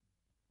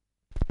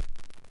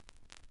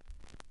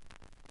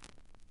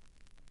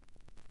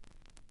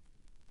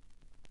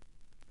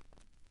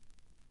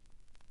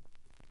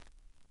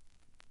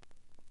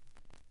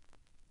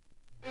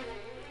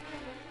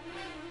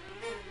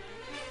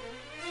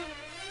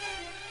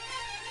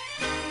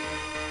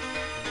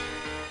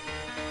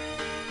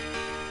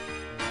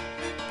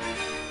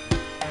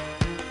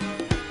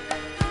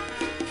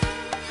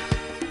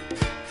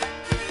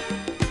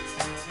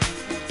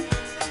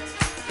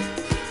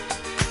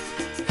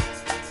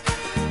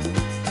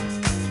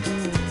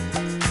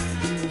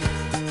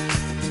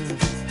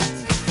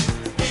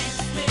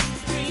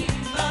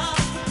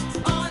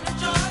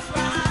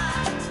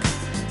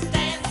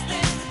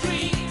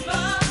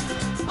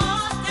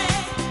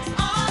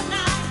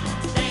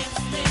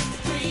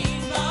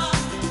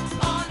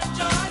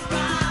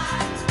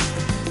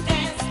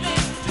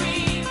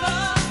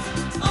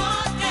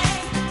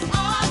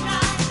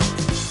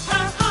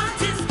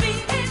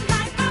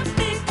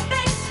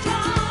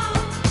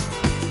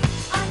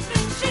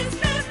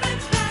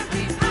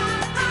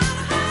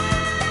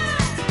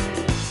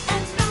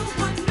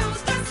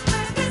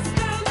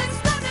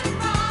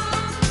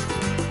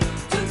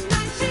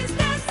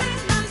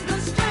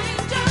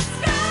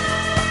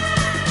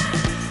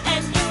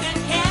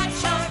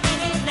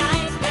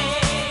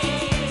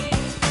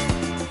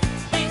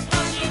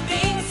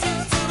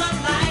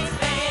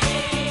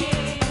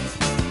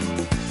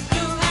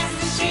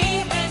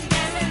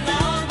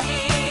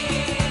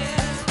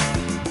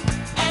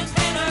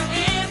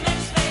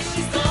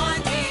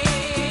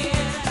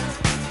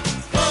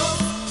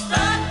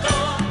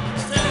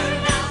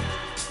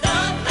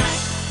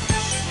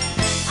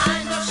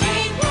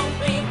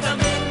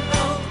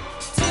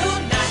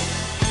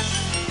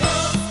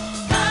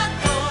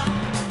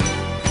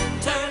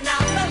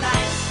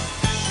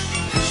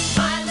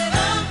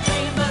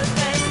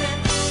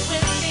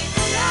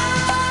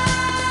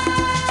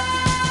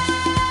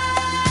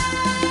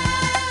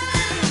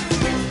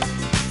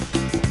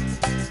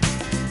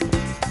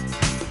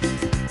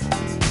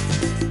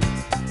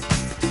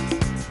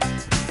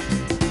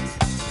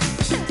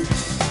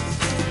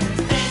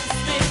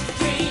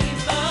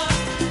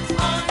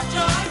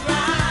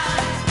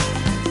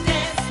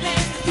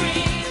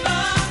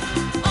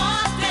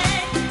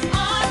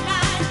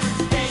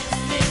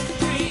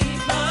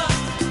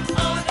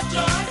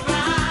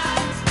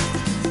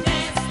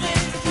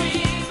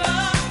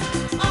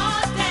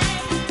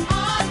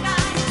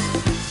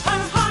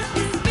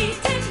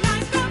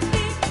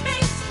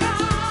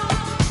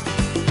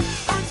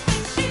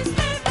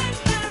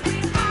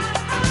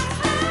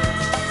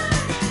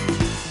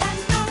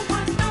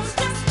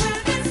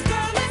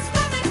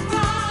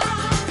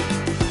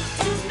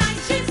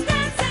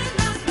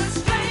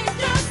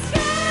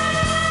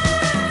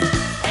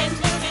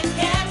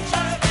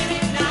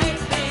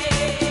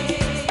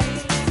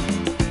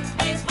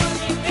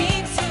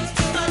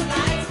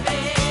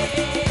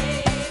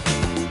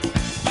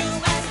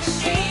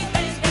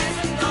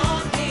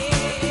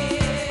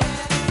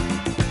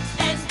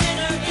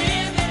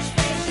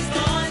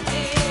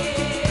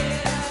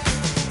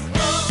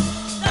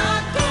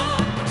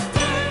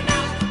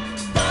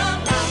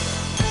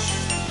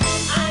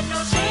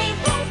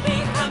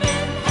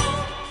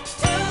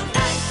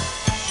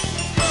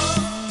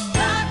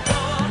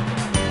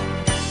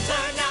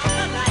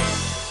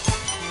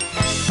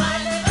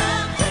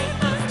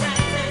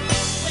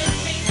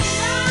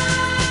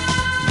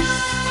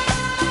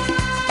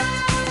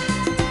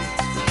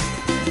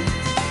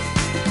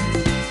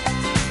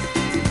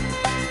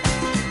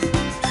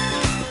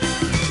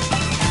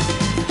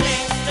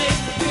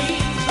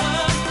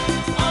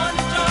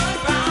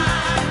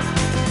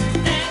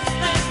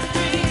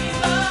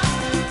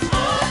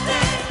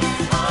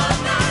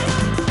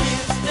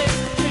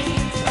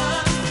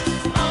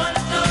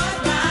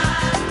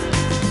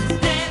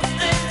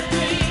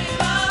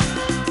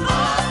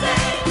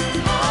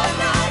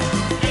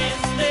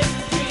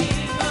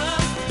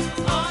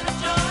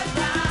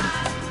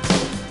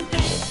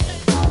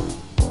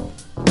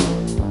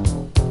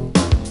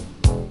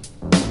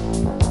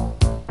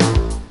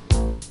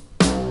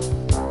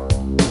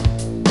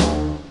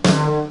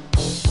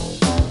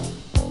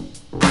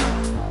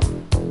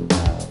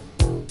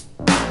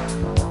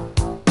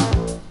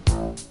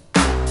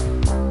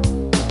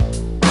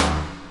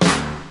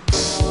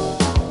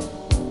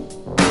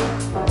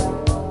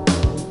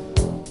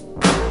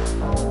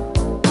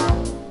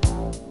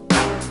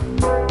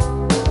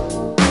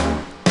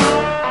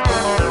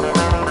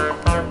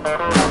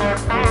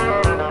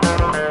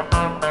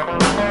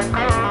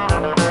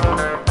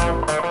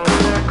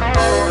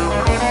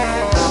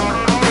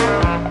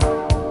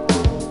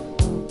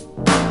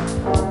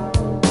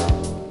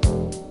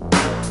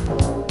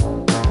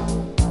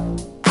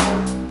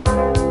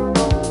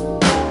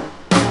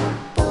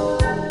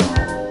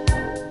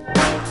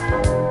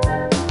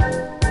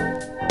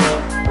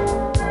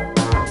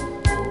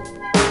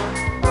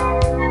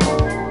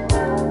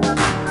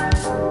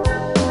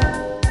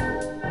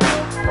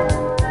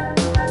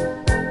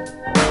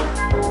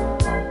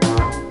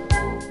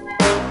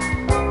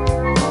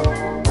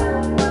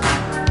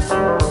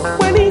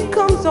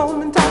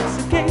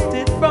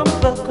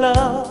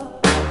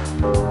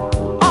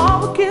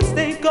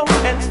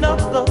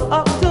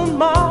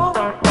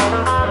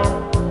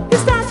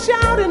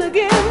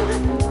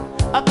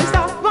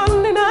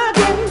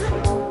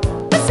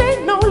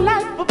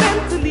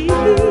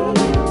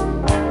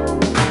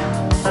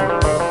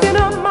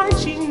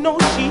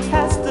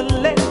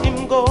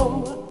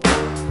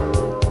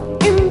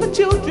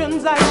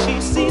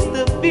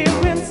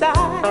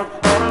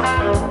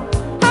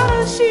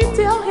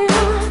tell him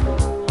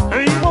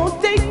you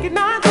won't take it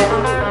now.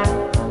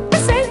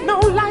 This ain't no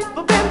life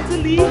for them to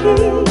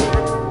lead.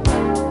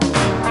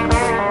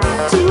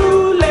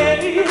 Too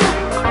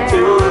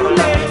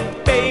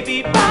late,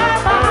 baby,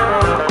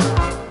 bye-bye.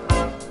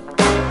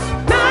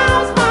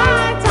 Now's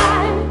my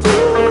time to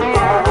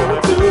go.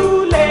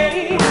 Too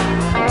late,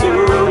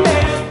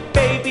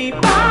 baby,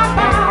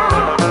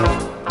 bye-bye.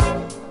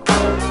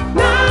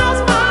 Now's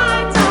my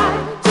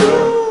time to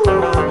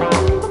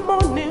in the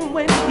morning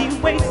when he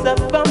wakes up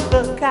from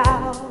the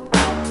couch,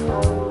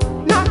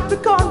 not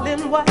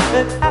recalling what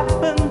had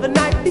happened the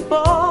night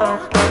before.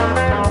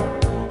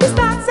 He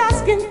starts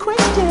asking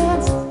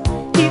questions.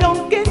 He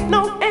don't get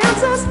no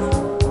answers.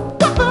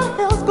 What the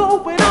hell's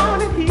going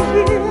on in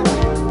here?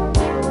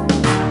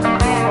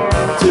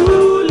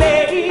 Too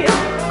late,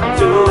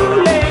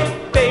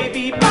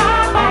 baby,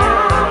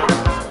 bye-bye.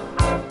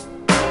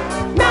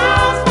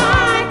 Now's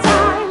my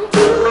time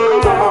to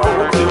go.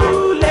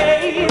 Too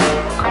late,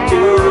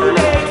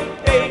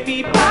 baby,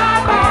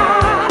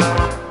 bye-bye.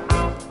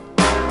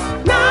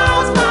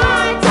 Now's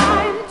my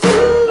time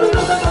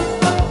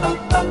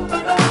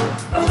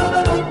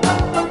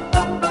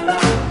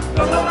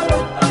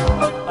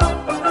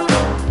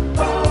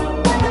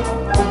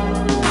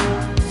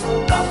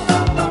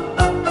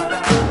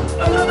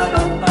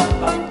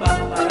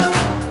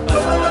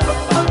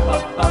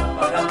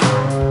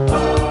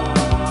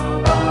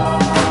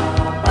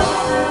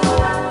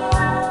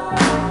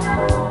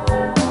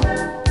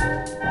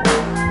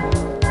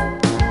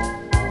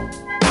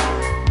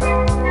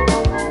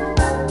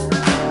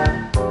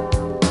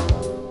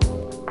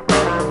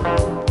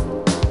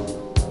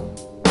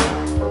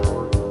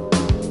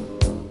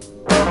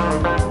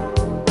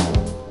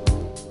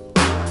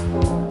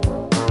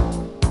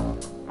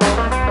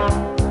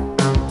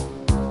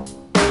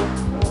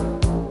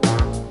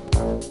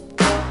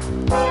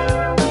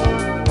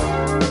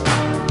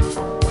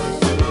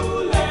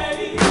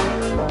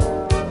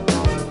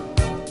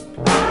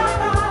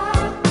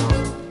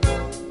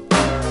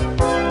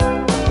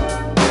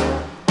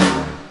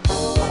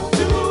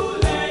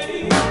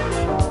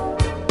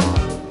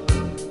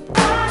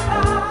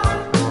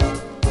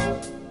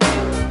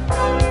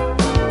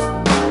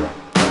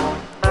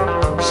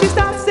She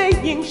starts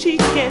saying she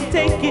can't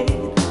take it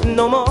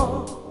no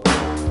more.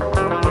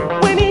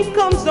 When he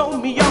comes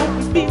on me,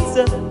 on he beats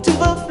her to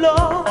the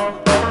floor.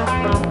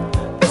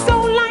 It's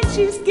so like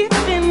she's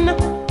giving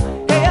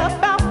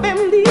about them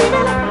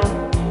leaving.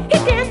 He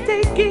can't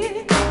take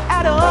it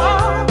at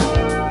all.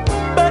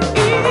 But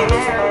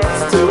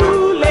it's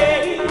too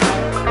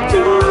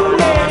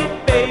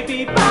late,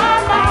 baby,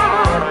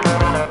 bye-bye.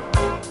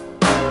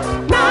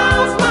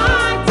 Now's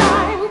my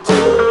time to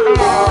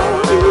go.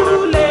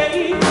 Too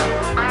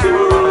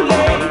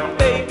late,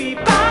 baby,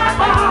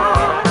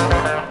 bye-bye.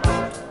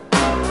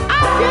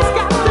 I just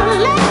got to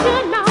let you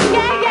know,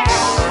 yeah, yeah.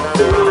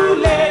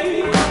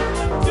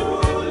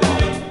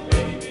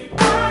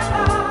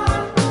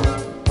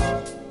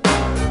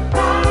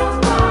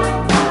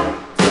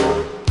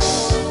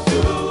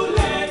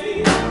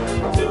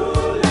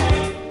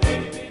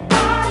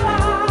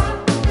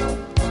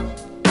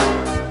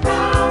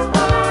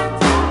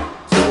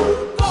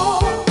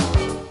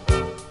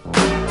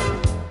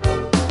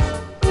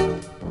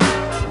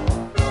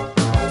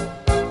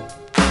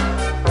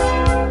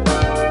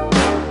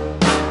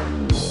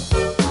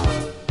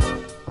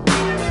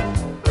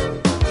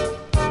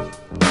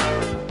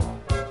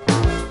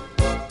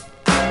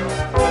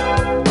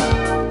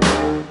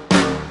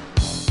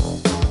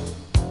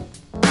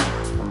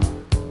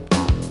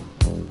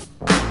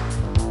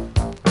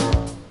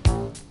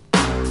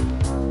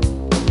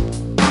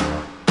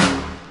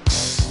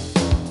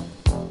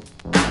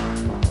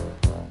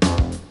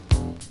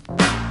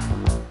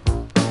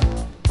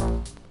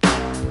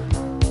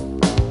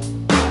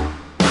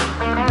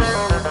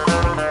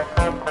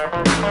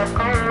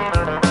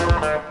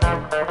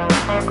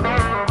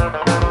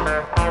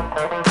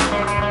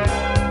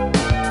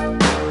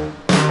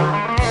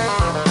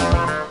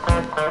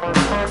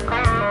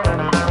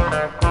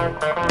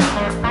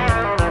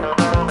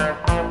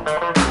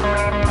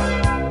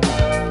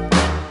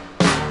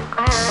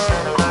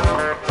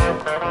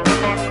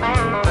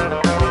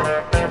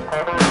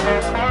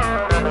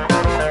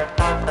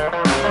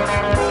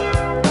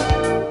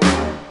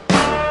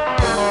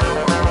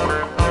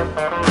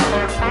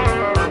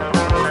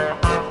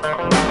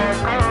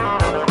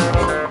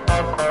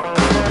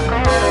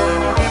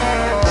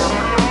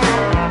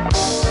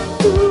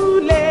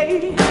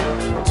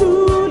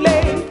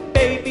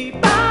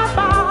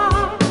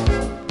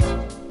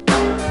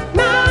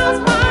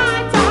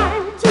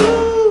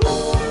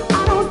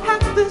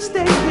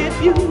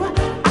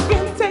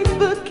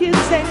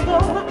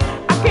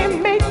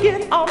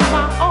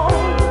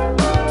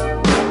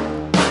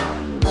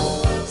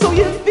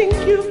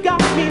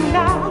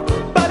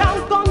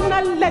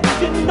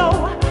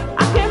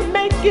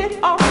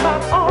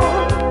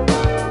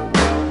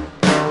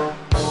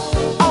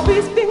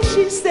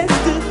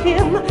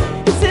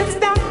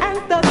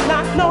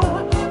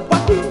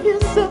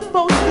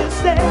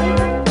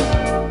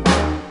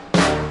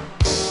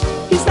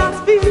 he starts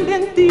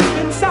feeling deep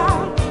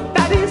inside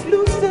that he's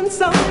losing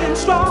something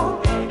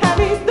strong, and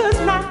he does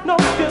not know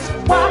just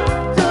what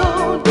to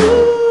do.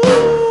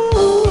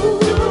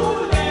 Too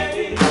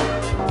late,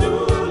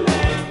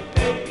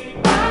 baby,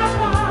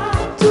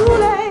 bye-bye. Too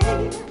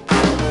late,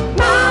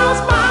 now's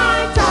my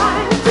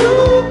time to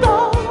go.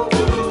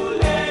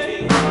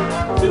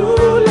 Too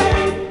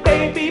late,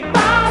 baby,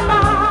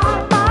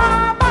 bye-bye,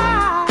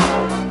 bye-bye.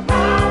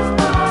 Now's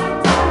my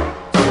time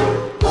to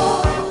go.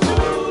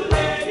 Too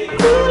late,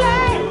 too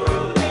late,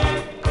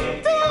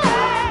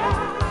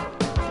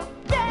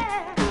 yeah.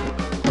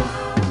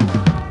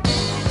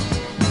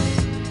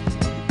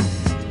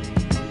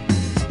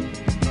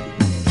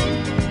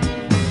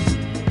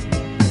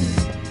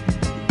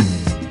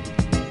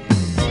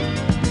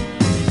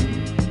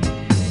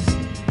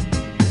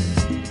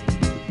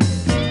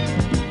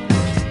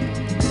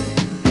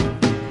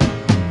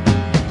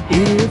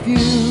 If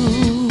you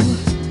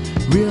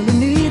really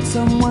need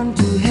someone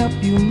to help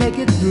you make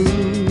it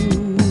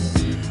through,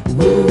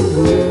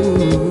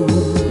 woo,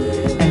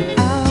 and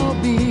I'll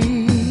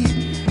be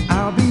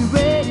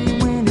ready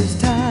when it's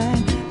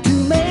time to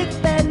make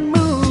that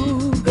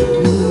move.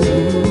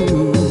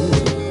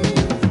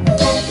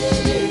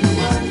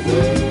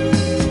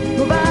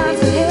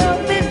 Provides a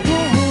helping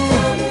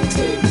hand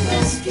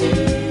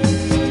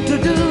to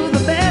do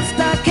the best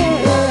I can.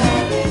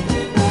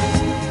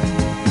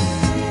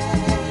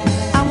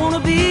 I wanna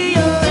be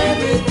your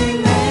everything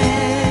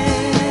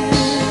man.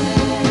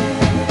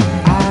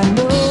 I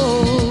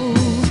know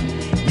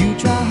you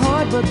try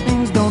hard, but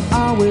things don't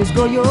always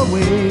go your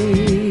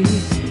way.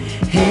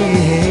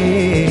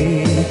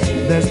 Hey,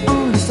 there's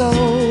only so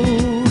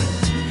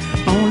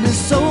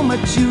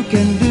much you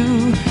can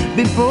do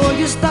before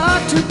you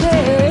start to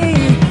pay.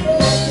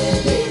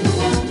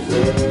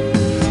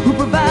 Who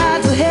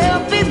provides a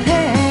helping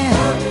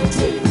hand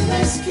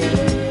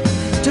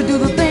to do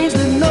the things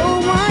that no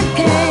one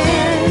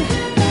can.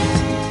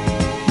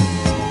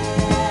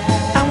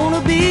 I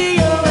wanna be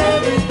your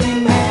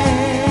everything man.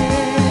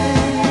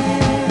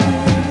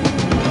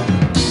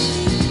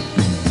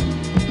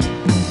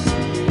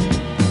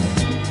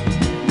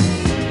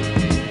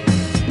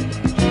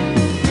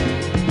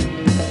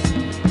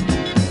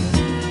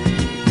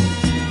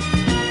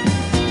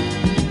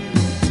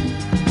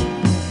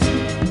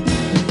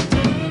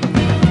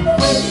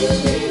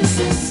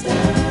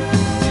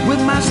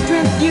 With my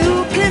strength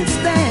you can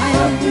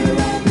stand.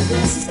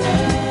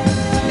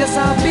 Yes,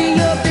 I'll be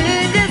your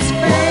biggest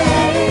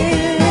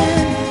fan.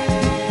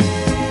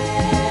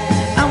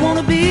 I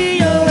wanna be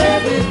your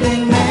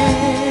everything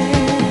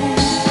man.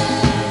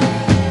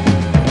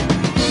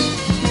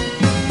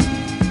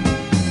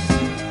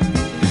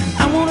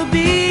 I wanna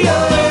be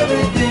your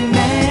everything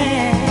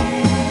man.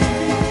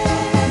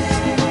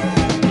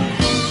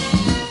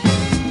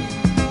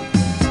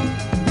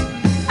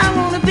 I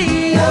wanna be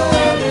your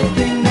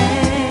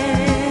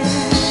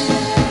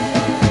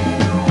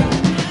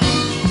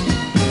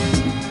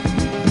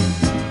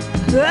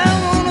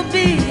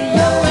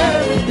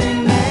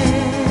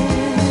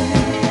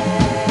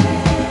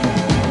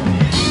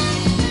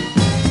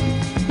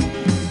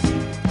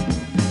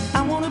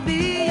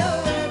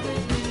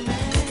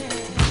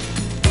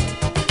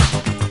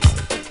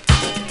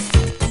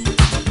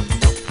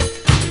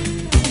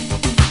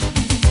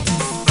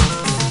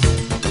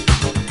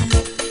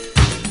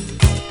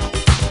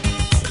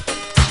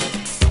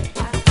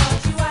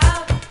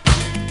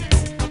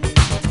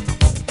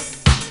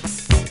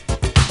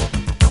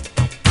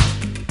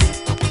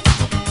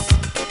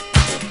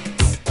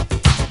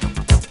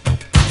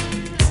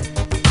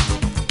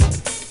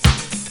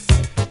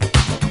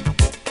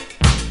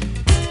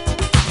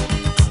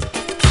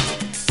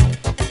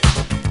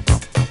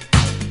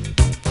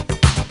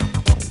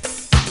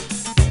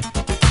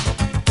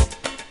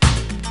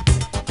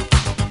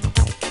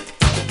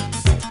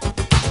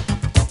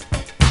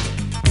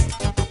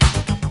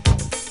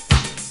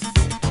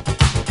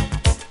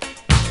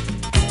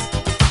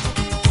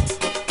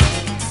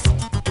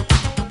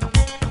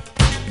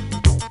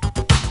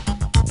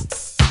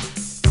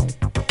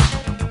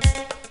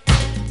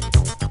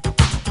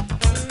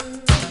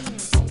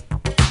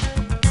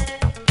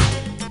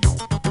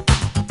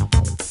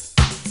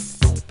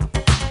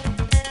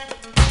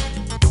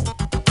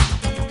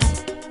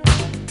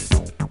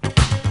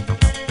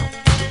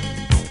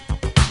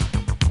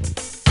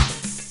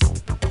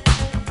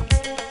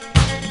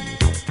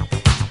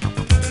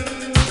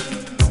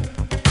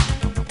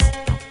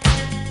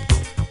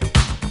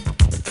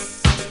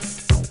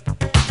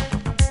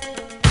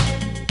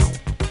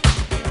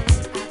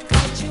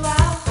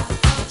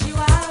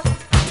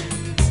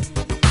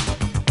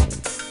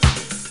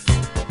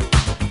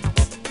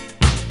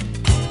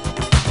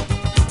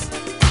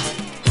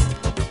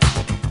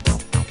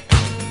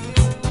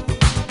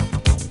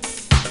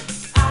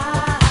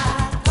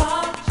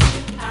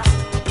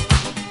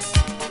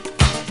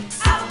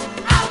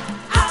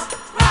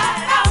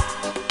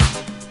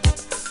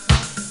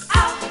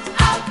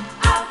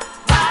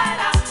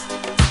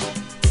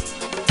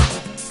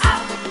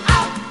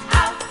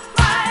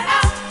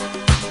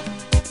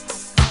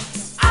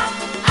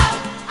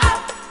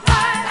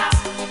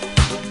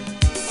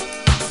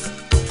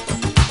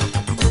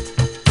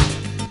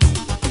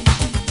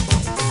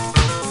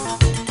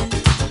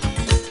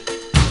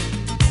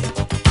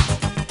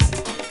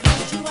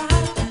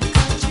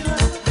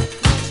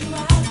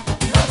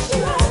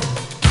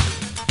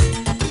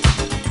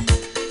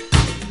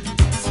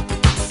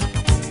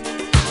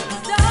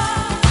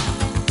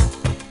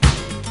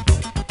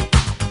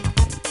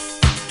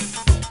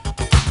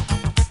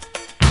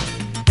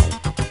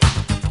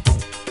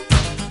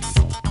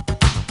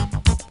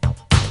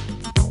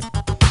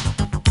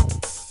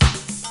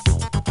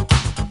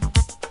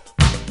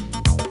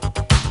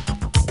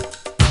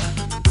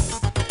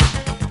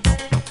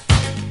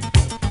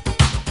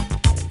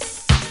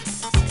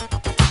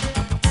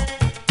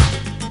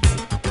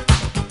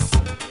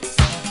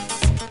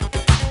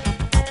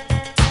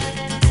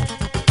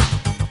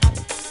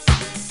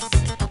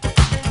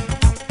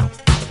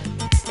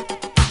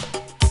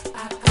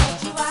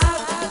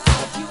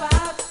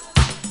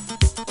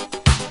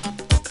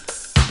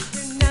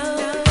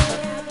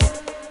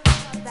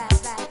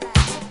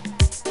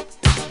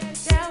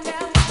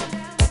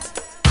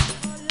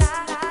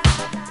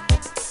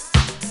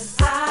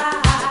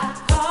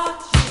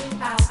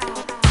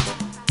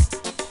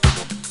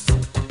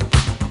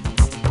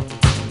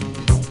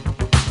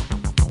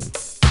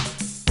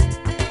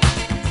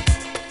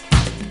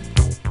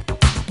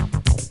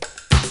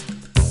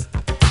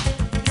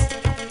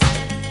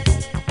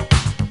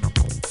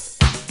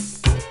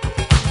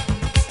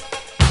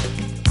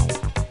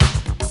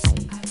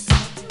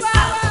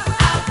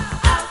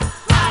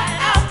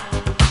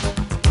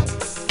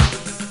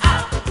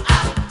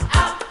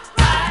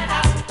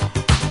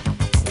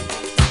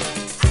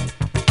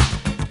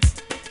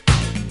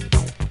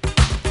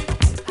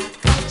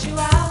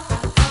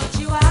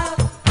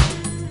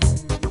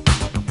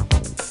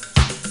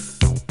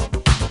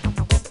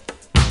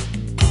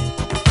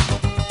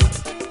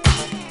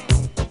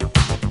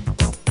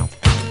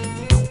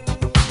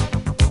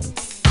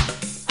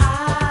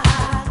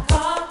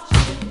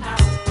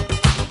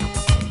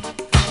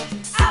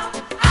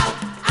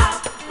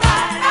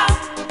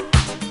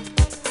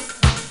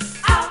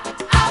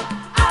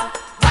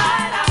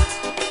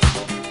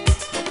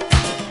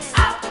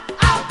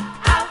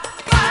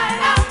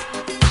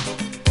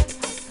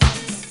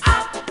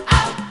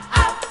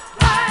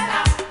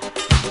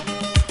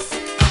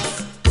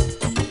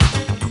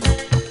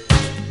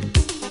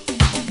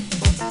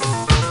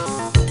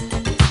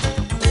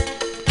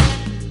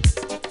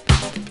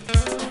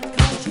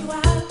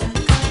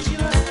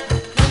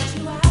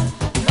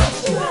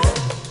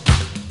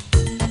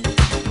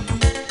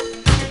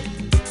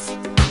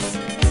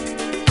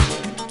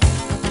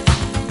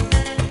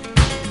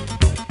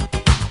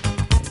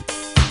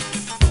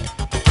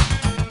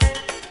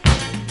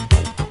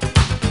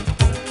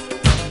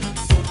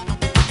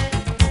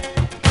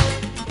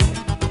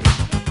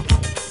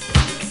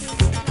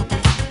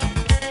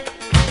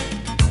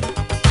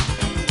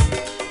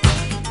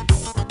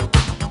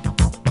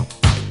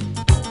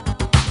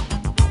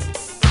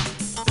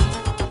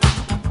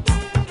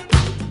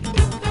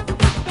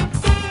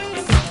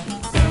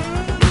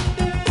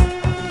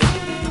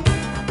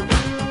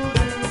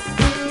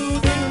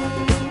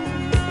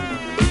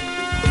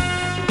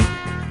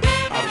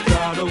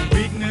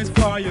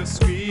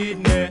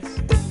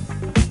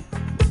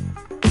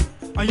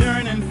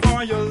yearning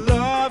for your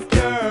love,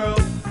 girl.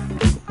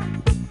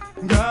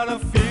 Got a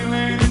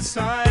feeling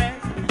inside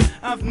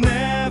I've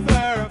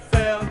never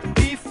felt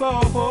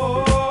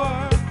before.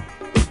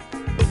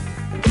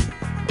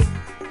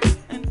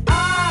 And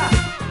I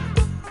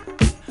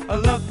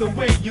love the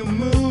way you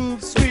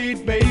move,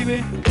 sweet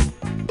baby.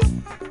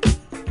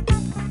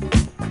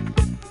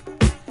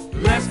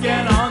 Let's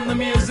get on the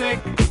music.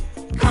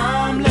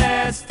 Come,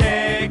 let's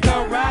take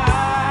a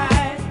ride.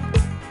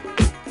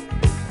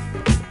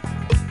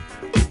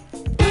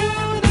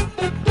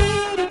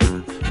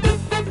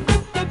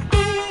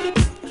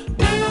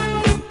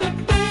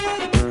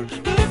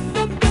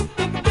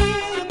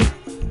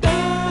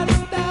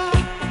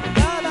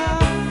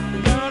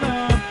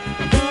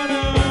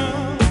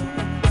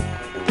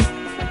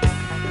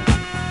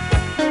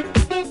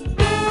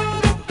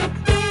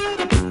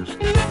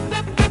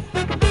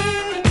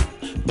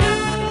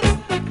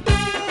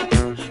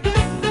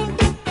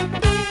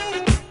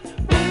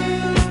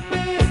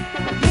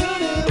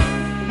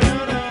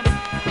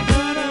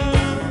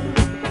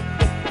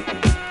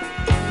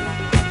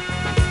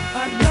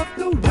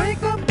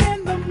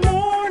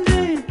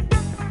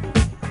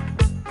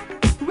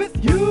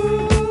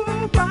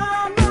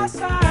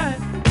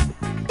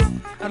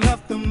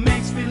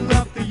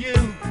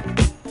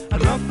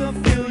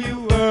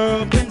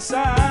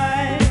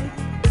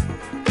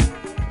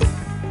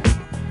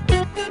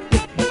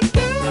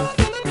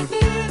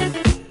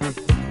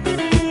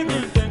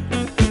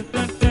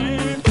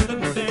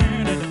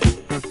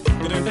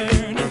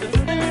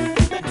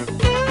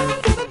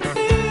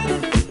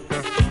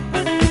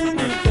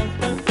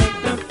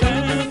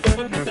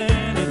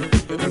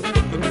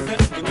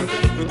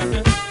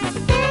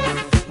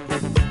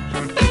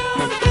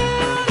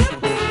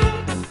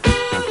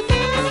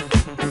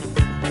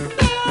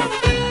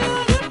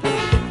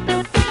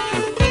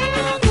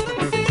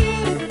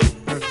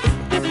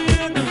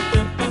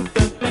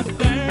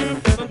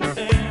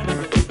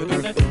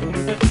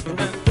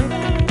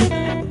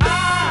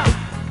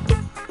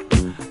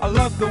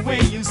 The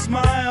way you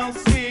smile,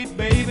 sweet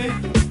baby.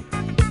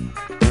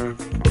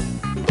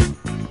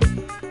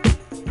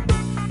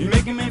 You're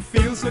making me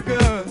feel so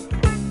good.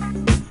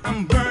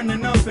 I'm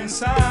burning up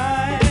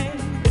inside.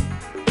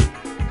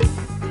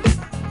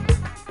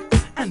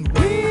 And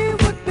we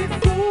would be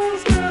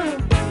fools, girl,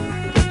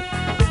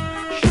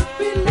 should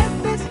we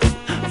let this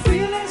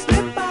feeling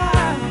slip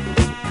by.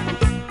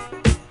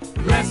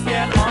 Let's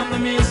get on the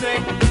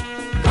music.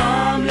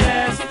 Come,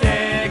 let's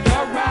take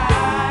a ride.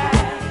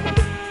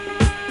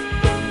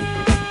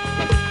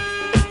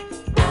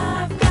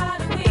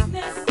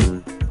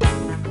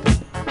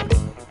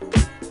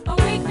 A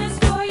weakness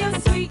for your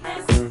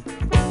sweetness.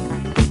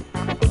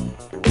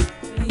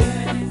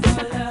 Yearning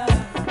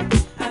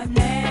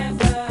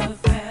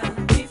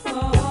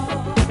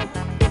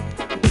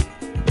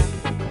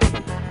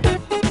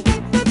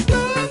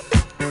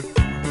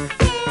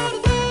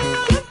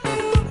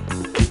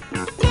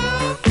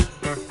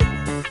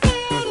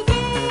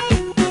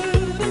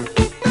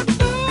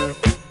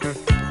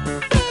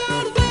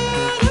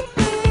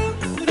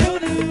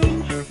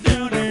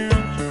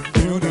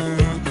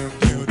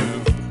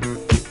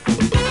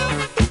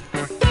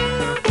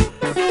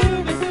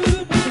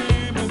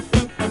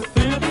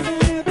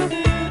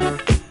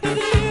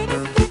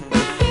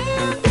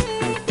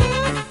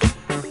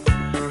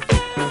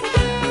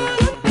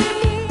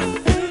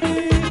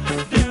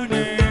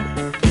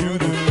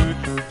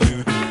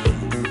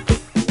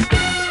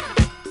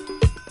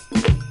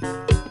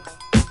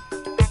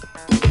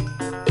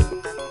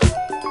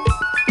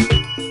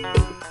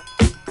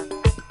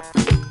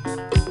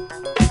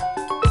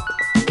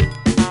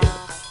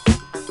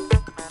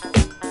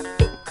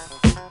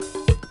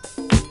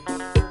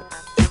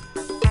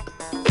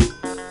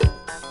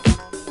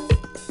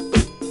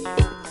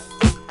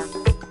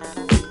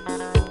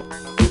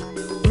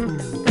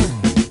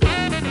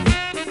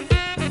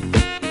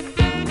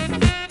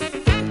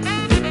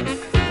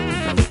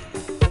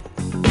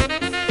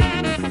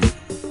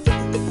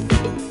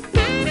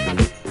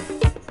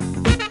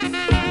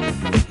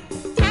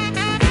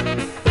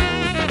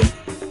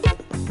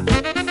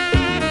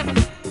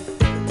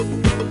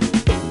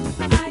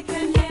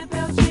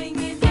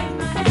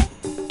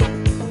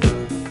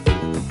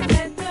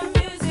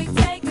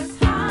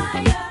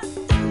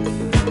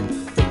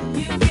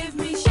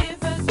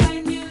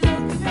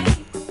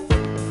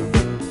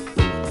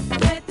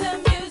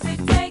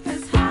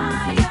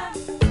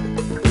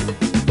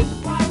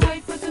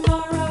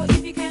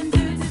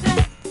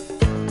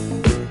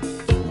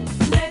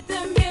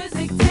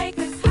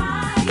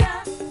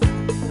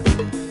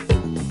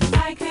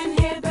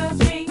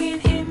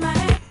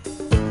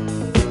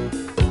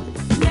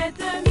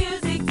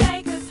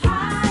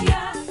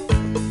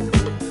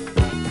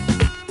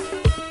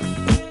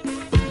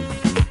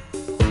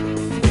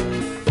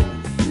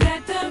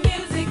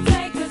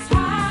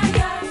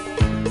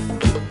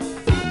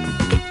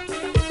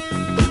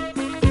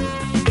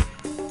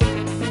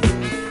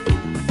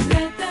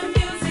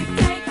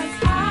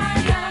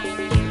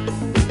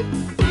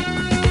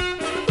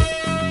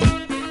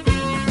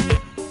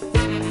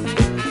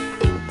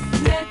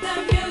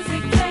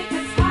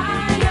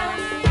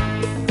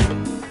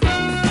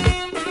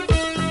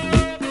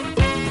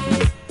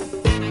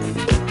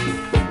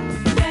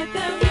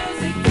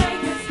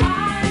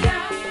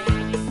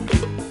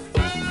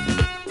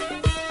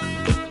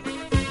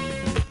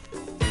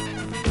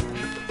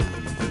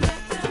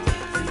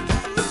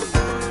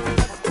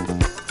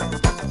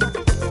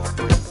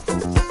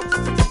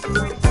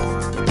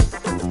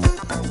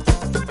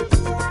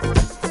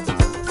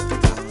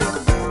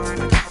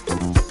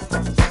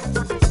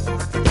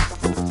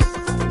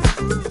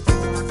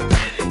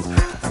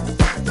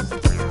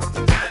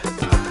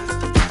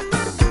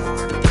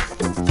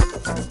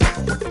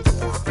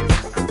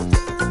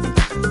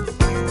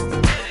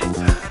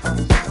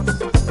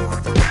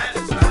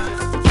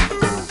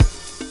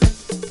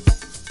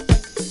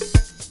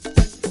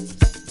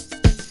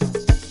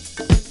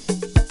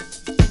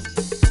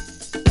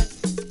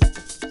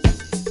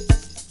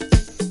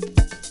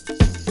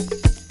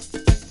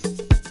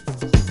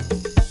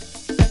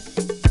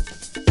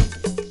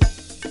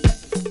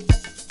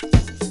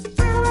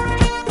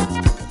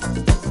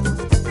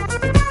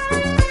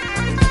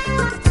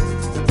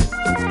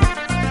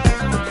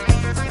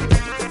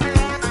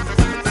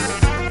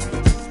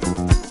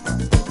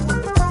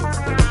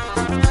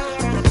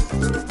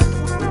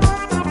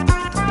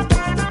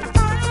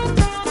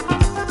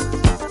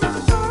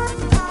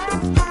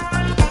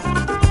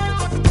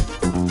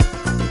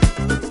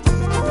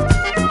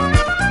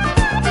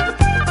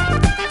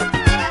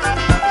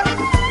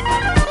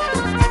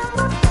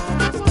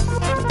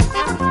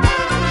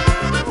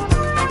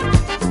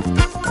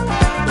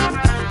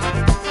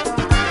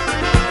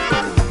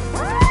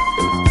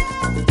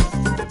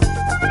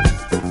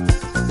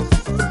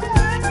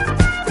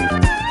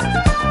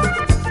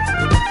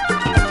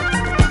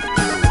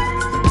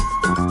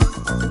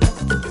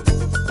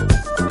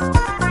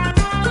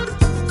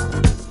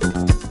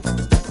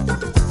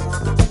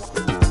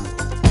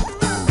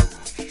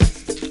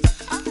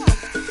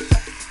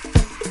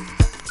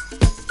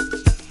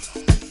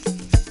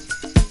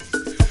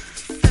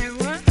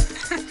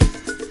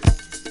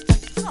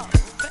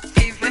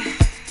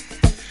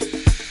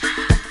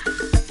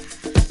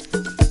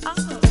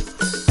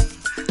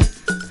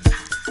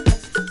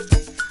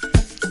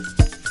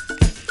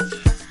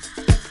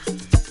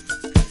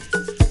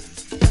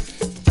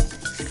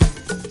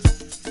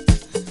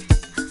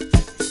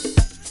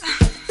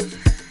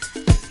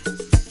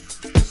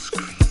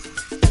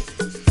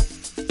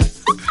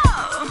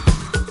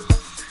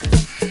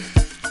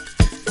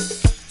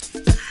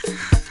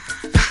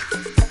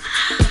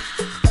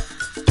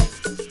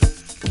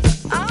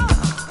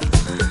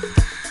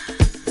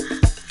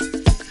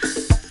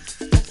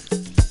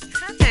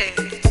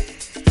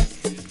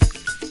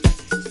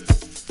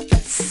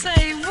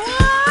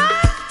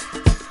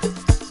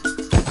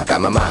got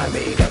my mind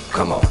made up.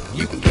 Come on,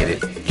 you can get it,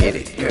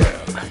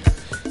 girl.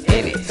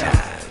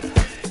 Anytime.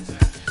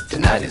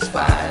 Tonight is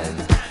fine.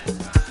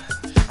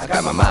 I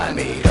got my mind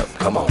made up.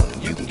 Come on,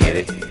 you can get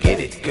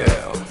it,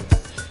 girl.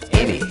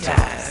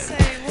 Anytime.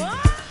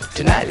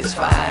 Tonight is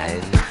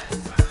fine.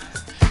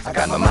 I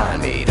got my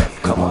mind made up.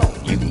 Come on,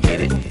 you can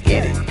get it,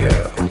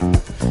 girl.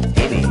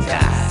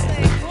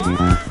 Anytime.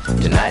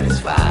 Tonight is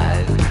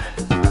fine.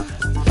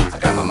 I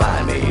got my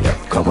mind made up.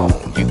 Come on,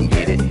 you can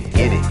get it,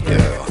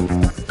 girl.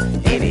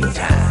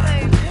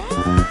 Anytime.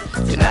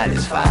 Tonight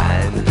is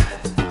fine.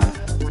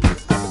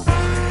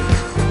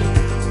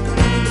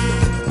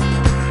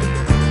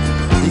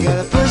 You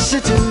gotta push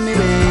it to me,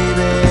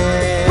 baby.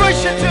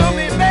 Push it to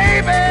me,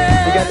 baby.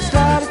 You gotta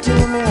slide it to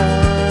me,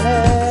 honey.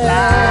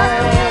 Slide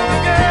it to me,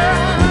 girl.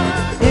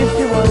 If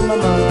you want my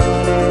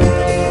money.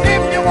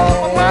 If you want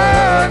my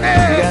money.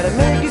 You gotta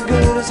make it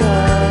good as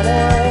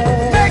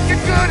honey. Make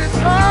it good as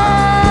honey.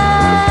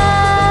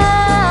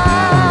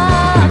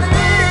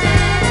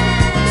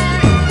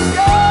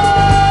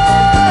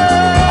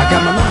 I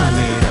got my mind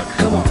made up.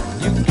 Come on,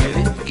 you can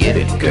get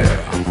it, girl.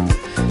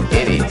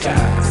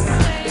 Anytime.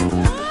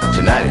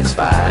 Tonight is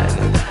fine.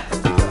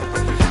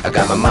 I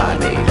got my mind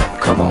made up.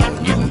 Come on,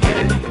 you can get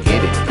it,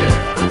 girl.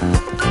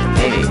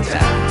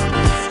 Anytime.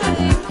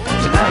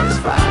 Tonight is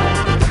fine.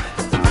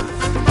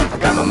 I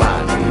got my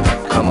mind made up.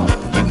 Come on,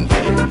 you can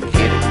get it,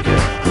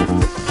 girl.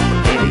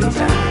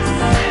 Anytime.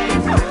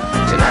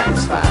 Tonight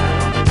is fine.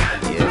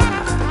 Yeah.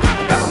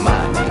 I got my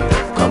mind made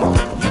up. Come on,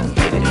 you can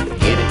get it,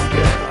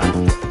 girl.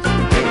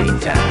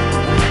 Anytime.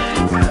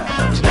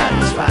 Tonight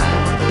is fine.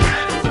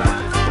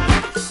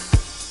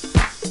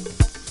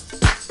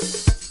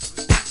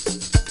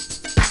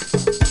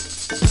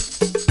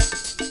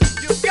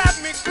 You got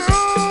me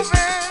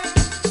grooving.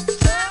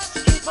 Just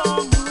keep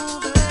on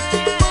moving.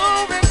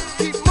 Moving,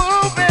 keep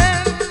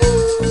moving.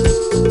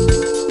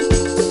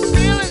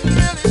 Feeling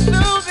really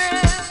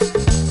soothing.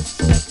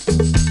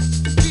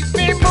 Keep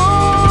me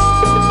moving.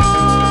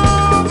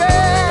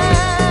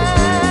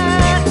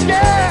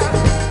 Yeah,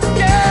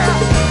 yeah,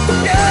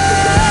 yeah.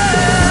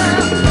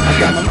 I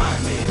got my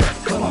mind made up.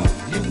 Come on,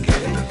 you can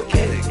get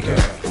it,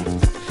 girl.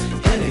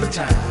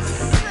 Anytime.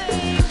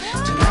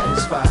 Tonight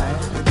is fine.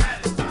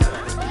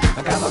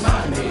 I got my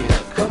mind made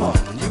up. Come on,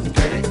 you can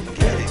get it,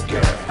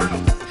 girl.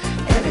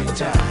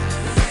 Anytime.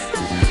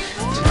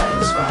 Tonight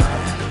is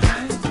fine.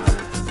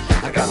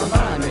 I got my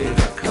mind made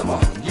up. Come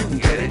on, you can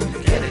get it,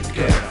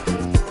 girl.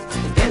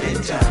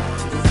 Anytime.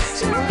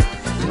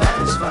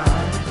 Tonight is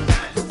fine.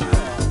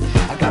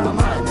 I got my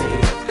mind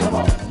made up. Come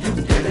on, you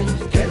can get it,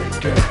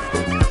 girl.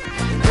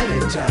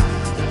 Anytime.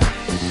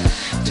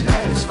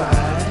 Tonight is fine.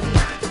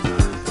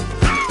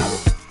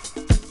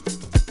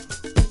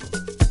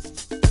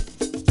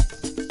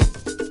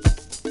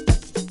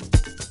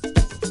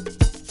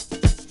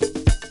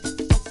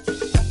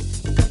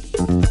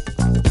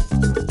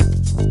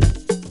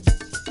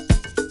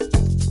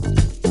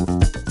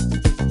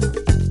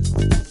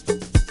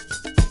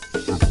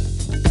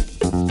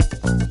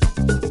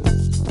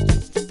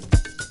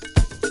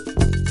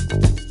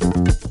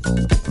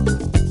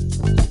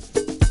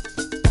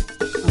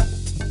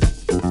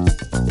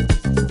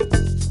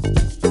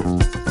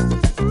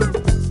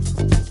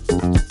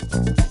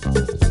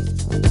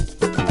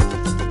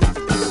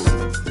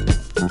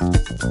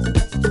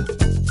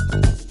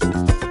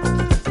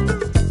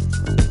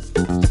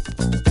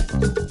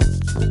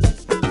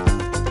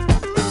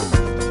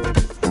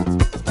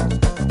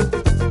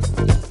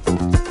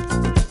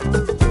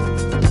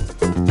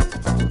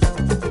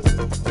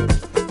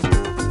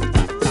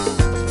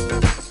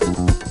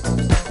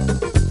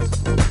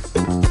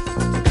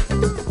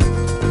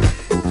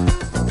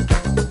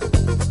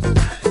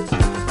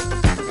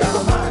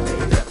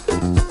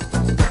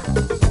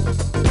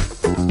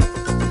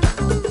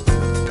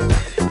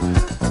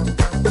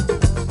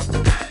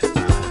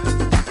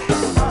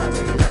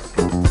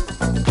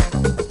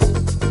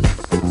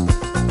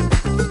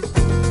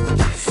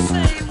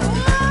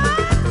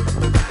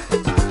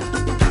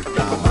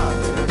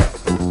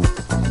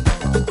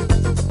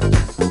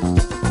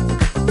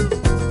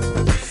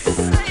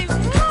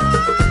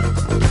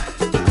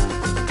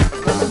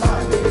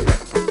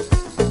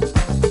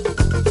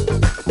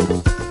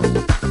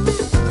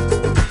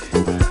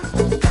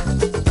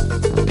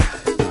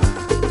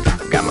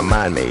 Got my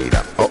mind made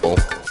up. Uh-oh.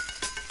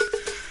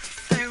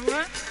 Say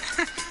what?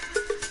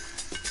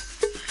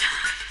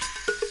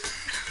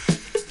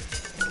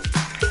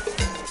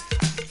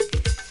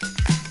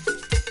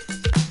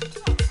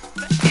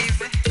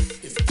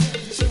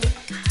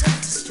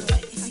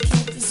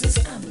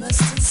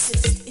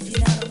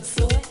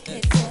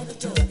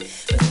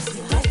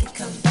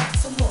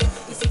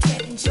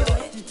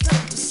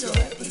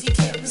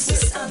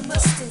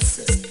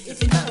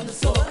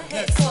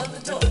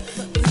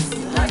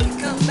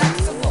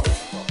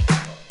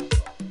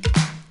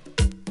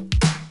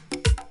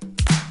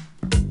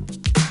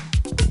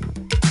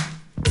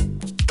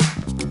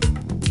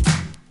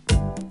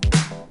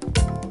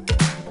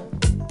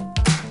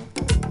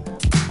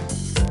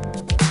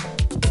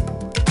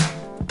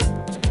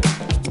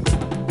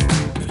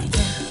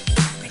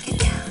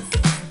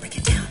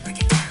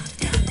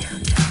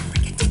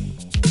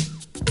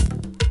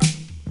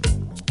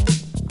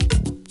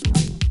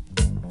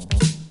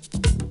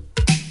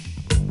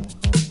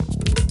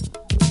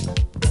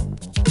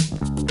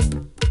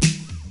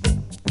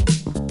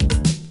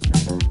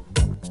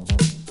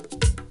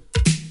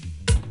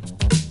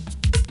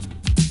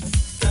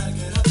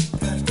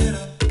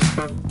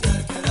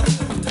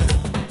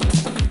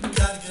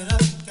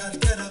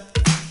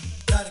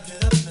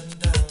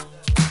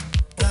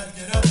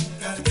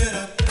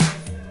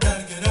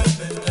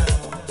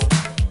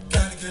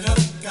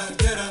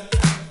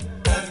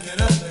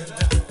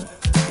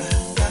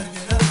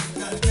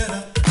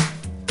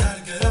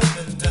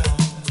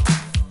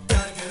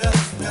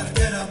 gotta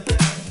get up.